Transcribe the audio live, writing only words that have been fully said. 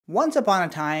Once upon a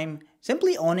time,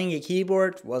 simply owning a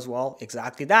keyboard was, well,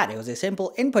 exactly that. It was a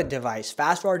simple input device.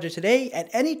 Fast forward to today, and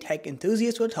any tech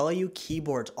enthusiast will tell you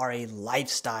keyboards are a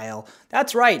lifestyle.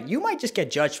 That's right, you might just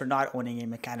get judged for not owning a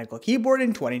mechanical keyboard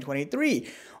in 2023.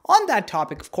 On that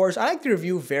topic, of course, I like to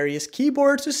review various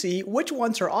keyboards to see which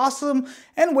ones are awesome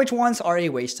and which ones are a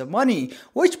waste of money.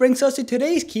 Which brings us to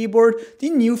today's keyboard,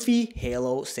 the NuPhy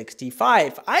Halo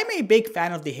 65. I'm a big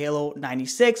fan of the Halo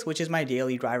 96, which is my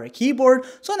daily driver keyboard,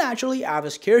 so naturally I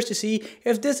was curious to see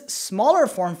if this smaller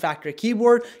form factor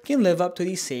keyboard can live up to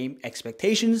the same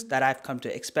expectations that I've come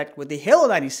to expect with the Halo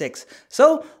 96.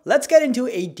 So let's get into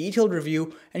a detailed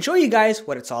review and show you guys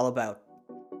what it's all about.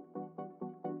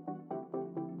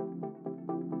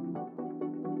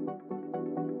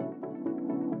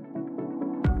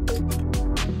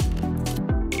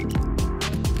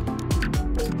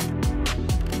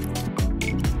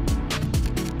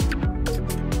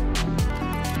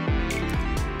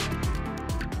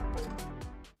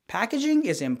 Packaging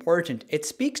is important. It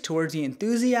speaks towards the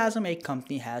enthusiasm a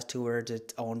company has towards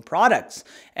its own products,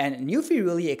 and NuPhy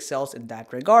really excels in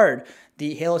that regard.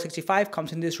 The Halo 65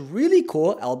 comes in this really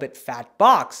cool, albeit fat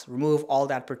box. Remove all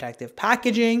that protective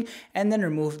packaging and then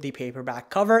remove the paperback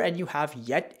cover and you have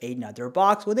yet another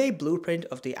box with a blueprint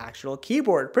of the actual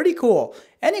keyboard. Pretty cool.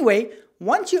 Anyway,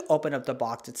 once you open up the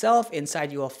box itself,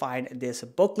 inside you will find this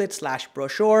booklet /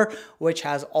 brochure, which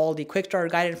has all the quick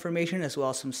start guide information as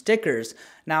well as some stickers.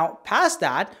 Now, past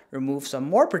that, remove some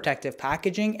more protective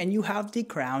packaging and you have the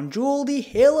crown jewel, the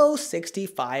Halo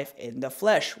 65 in the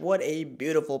flesh. What a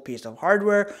beautiful piece of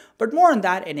hardware, but more on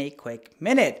that in a quick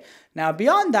minute. Now,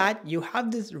 beyond that, you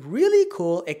have this really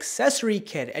cool accessory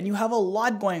kit and you have a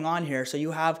lot going on here. So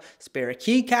you have spare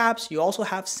keycaps, you also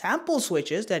have sample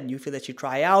switches that NuPhy lets you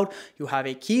try out, you have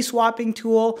a key swapping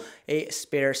tool, a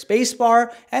spare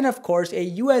spacebar, and of course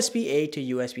a USB-A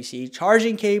to USB-C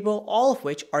charging cable, all of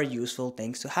which are useful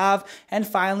things to have. And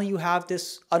finally, you have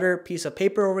this other piece of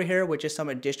paper over here, which is some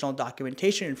additional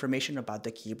documentation information about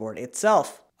the keyboard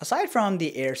itself. Aside from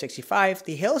the Air 65,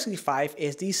 the Halo 65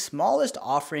 is the smallest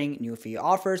offering NuPhy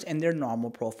offers in their normal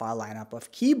profile lineup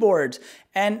of keyboards.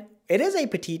 And it is a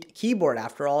petite keyboard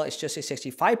after all. It's just a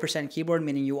 65% keyboard,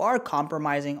 meaning you are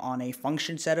compromising on a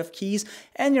function set of keys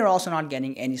and you're also not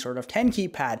getting any sort of 10 key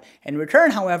pad. In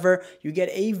return, however, you get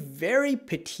a very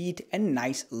petite and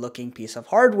nice looking piece of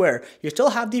hardware. You still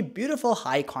have the beautiful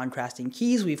high contrasting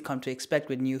keys we've come to expect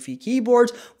with NuPhy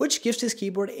keyboards, which gives this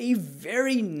keyboard a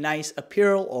very nice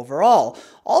appeal overall.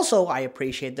 Also, I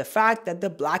appreciate the fact that the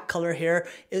black color here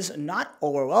is not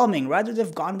overwhelming. Rather,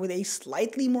 they've gone with a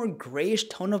slightly more grayish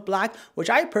tone of black, which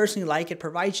I personally like. It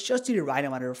provides just the right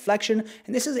amount of reflection,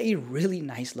 and this is a really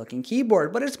nice looking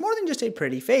keyboard, but it's more than just a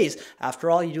pretty face.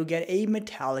 After all, you do get a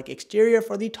metallic exterior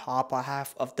for the top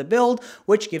half of the build,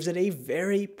 which gives it a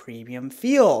very premium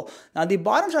feel. Now, the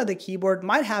bottom side of the keyboard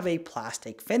might have a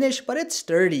plastic finish, but it's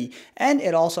sturdy, and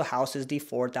it also houses the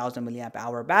 4000 milliamp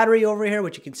hour battery over here,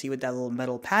 which you can see with that little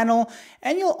metal panel.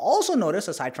 And you'll also notice,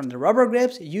 aside from the rubber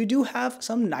grips, you do have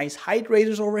some nice height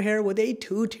raisers over here with a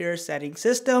 2-tier setting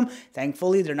system.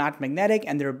 Thankfully, they're not magnetic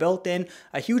and they're built in,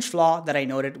 a huge flaw that I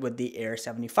noted with the Air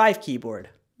 75 keyboard.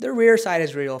 The rear side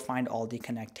is where you'll find all the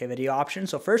connectivity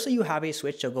options. So firstly, you have a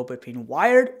switch to go between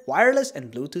wired, wireless,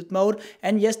 and Bluetooth mode.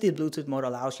 And yes, the Bluetooth mode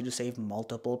allows you to save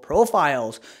multiple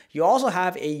profiles. You also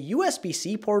have a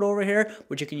USB-C port over here,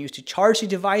 which you can use to charge the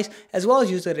device, as well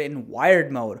as use it in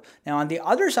wired mode. Now on the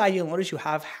other side, you'll notice you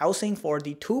have housing for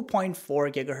the 2.4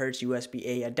 gigahertz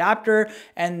USB-A adapter.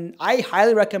 And I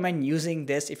highly recommend using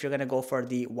this if you're gonna go for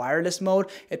the wireless mode.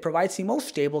 It provides the most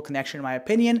stable connection in my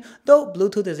opinion, though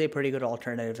Bluetooth is a pretty good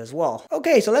alternative as well.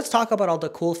 Okay, so let's talk about all the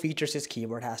cool features this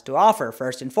keyboard has to offer.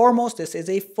 First and foremost, this is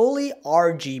a fully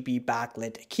RGB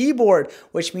backlit keyboard,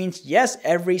 which means yes,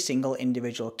 every single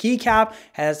individual keycap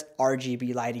has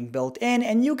RGB lighting built in,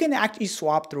 and you can actually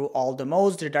swap through all the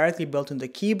modes. They're directly built into the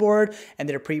keyboard and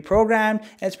they're pre-programmed,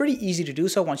 and it's pretty easy to do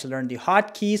so once you learn the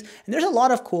hotkeys. And there's a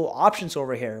lot of cool options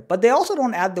over here, but they also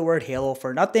don't add the word Halo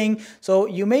for nothing. So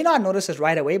you may not notice this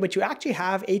right away, but you actually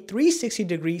have a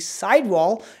 360-degree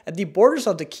sidewall at the borders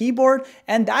of the keyboard,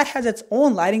 and that has its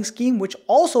own lighting scheme, which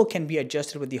also can be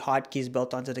adjusted with the hotkeys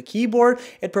built onto the keyboard.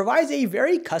 It provides a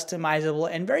very customizable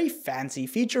and very fancy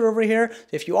feature over here. So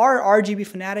if you are an RGB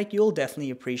fanatic, you'll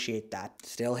definitely appreciate that.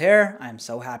 Still here, I'm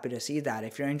so happy to see that.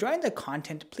 If you're enjoying the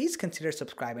content, please consider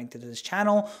subscribing to this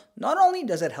channel. Not only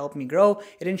does it help me grow,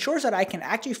 it ensures that I can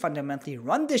actually fundamentally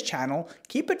run this channel,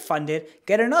 keep it funded,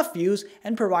 get enough views,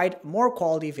 and provide more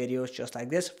quality videos just like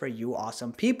this for you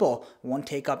awesome people. Won't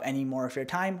take up any more of your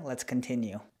time. Let's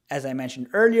continue. As I mentioned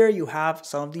earlier, you have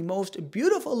some of the most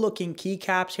beautiful looking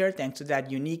keycaps here thanks to that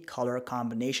unique color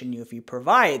combination NuPhy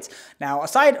provides. Now,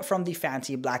 aside from the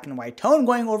fancy black and white tone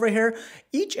going over here,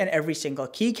 each and every single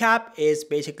keycap is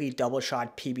basically double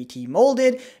shot PBT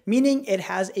molded, meaning it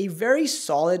has a very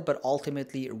solid but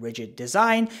ultimately rigid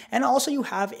design, and also you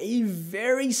have a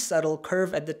very subtle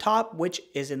curve at the top, which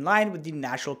is in line with the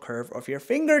natural curve of your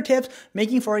fingertips,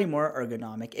 making for a more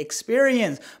ergonomic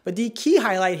experience. But the key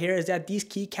highlight here is that these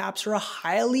keycaps are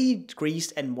highly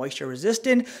greased and moisture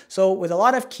resistant. So with a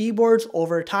lot of keyboards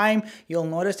over time, you'll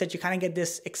notice that you kind of get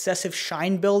this excessive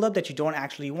shine buildup that you don't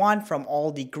actually want from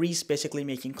all the grease basically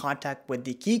making contact with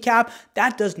the keycap.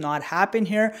 That does not happen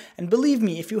here. And believe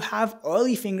me, if you have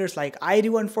oily fingers like I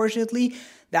do, unfortunately,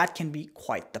 that can be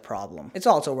quite the problem. It's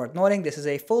also worth noting this is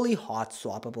a fully hot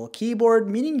swappable keyboard,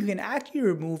 meaning you can actually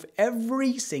remove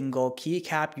every single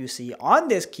keycap you see on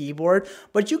this keyboard,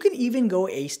 but you can even go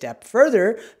a step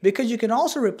further because you can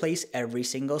also replace every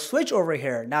single switch over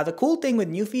here. Now, the cool thing with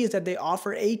NuPhy is that they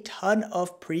offer a ton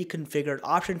of pre-configured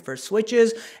options for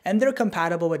switches, and they're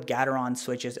compatible with Gateron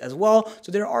switches as well,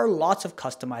 so there are lots of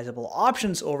customizable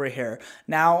options over here.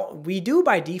 Now, we do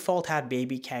by default have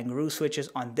Baby Kangaroo switches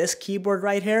on this keyboard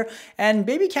right here, and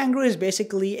Baby Kangaroo is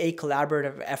basically a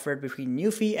collaborative effort between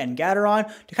NuPhy and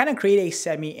Gateron to kind of create a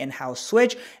semi-in-house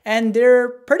switch, and they're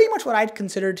pretty much what I'd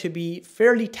consider to be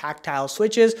fairly tactile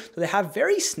switches. So they have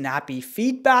very snappy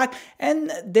feedback,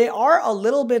 and they are a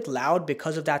little bit loud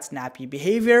because of that snappy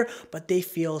behavior, but they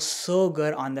feel so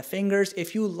good on the fingers.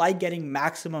 If you like getting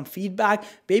maximum feedback,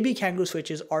 Baby Kangaroo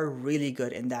switches are really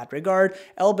good in that regard,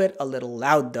 albeit a little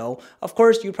loud though. Of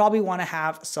course, you probably want to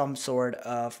have some sort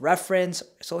of reference.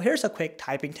 So here's a quick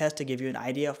typing test to give you an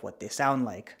idea of what they sound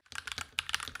like.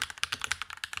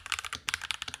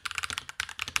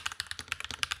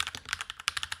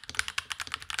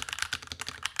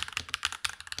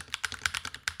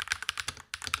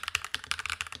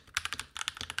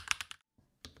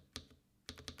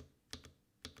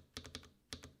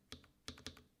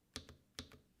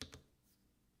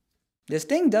 This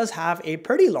thing does have a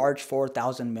pretty large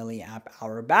 4000 milliamp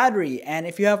hour battery, and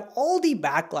if you have all the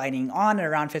backlighting on at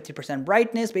around 50%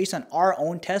 brightness, based on our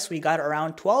own tests, we got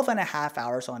around 12.5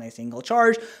 hours on a single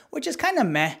charge, which is kind of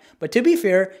meh. But to be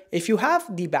fair, if you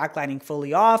have the backlighting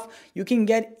fully off, you can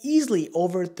get easily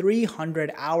over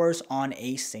 300 hours on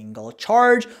a single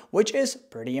charge, which is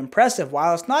pretty impressive.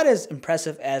 While it's not as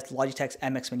impressive as Logitech's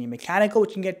MX Mini Mechanical,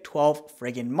 which can get 12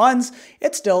 friggin' months,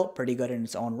 it's still pretty good in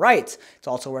its own right. It's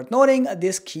also worth noting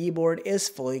this keyboard is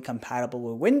fully compatible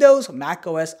with Windows,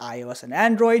 macOS, iOS, and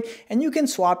Android, and you can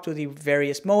swap to the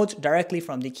various modes directly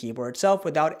from the keyboard itself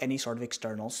without any sort of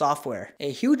external software.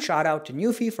 A huge shout out to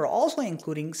NuPhy for also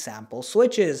including sample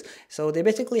switches. So they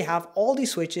basically have all the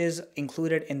switches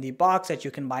included in the box that you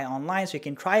can buy online, so you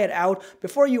can try it out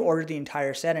before you order the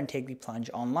entire set and take the plunge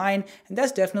online, and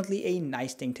that's definitely a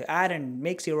nice thing to add and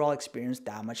makes the overall experience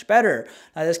that much better.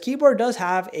 Now, this keyboard does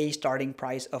have a starting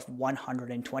price of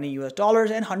 $120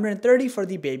 and $130 for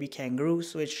the Baby Kangaroo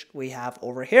switch we have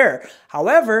over here.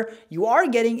 However, you are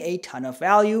getting a ton of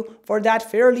value for that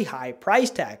fairly high price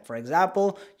tag. For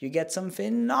example, you get some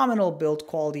phenomenal build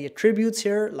quality attributes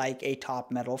here like a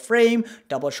top metal frame,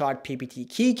 double shot PBT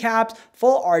keycaps,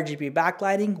 full RGB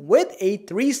backlighting with a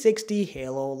 360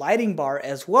 halo lighting bar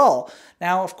as well.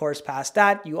 Now, of course, past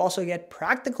that, you also get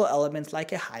practical elements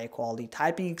like a high quality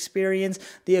typing experience,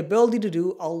 the ability to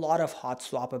do a lot of hot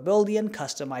swappability and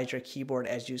customize your keyboard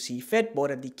as you see fit,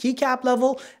 both at the keycap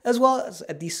level as well as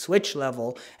at the switch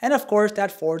level. And of course,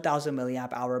 that 4000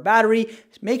 milliamp hour battery,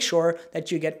 make sure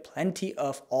that you get plenty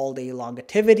of all day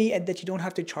longevity and that you don't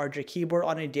have to charge your keyboard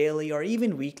on a daily or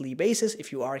even weekly basis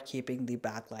if you are keeping the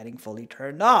backlighting fully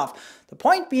turned off. The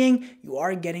point being, you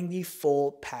are getting the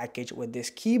full package with this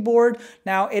keyboard.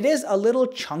 Now, it is a little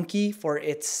chunky for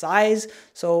its size,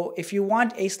 so if you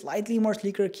want a slightly more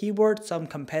sleeker keyboard, some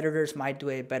competitors might do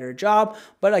a better job,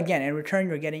 but again, in return,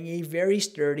 you're getting a very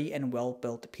sturdy and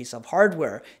well-built piece of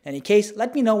hardware. In any case,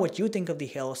 let me know what you think of the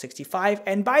Halo 65.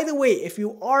 And by the way, if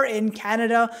you are in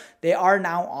Canada, they are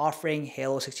now offering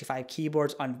Halo 65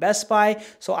 keyboards on Best Buy.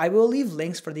 So I will leave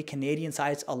links for the Canadian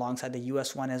sites alongside the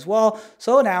US one as well.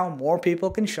 So now more people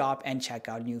can shop and check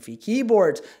out NuPhy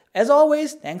keyboards. As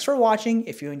always, thanks for watching.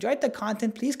 If you enjoyed the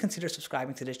content, please consider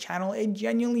subscribing to this channel. It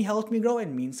genuinely helps me grow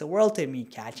and means the world to me.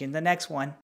 Catch you in the next one.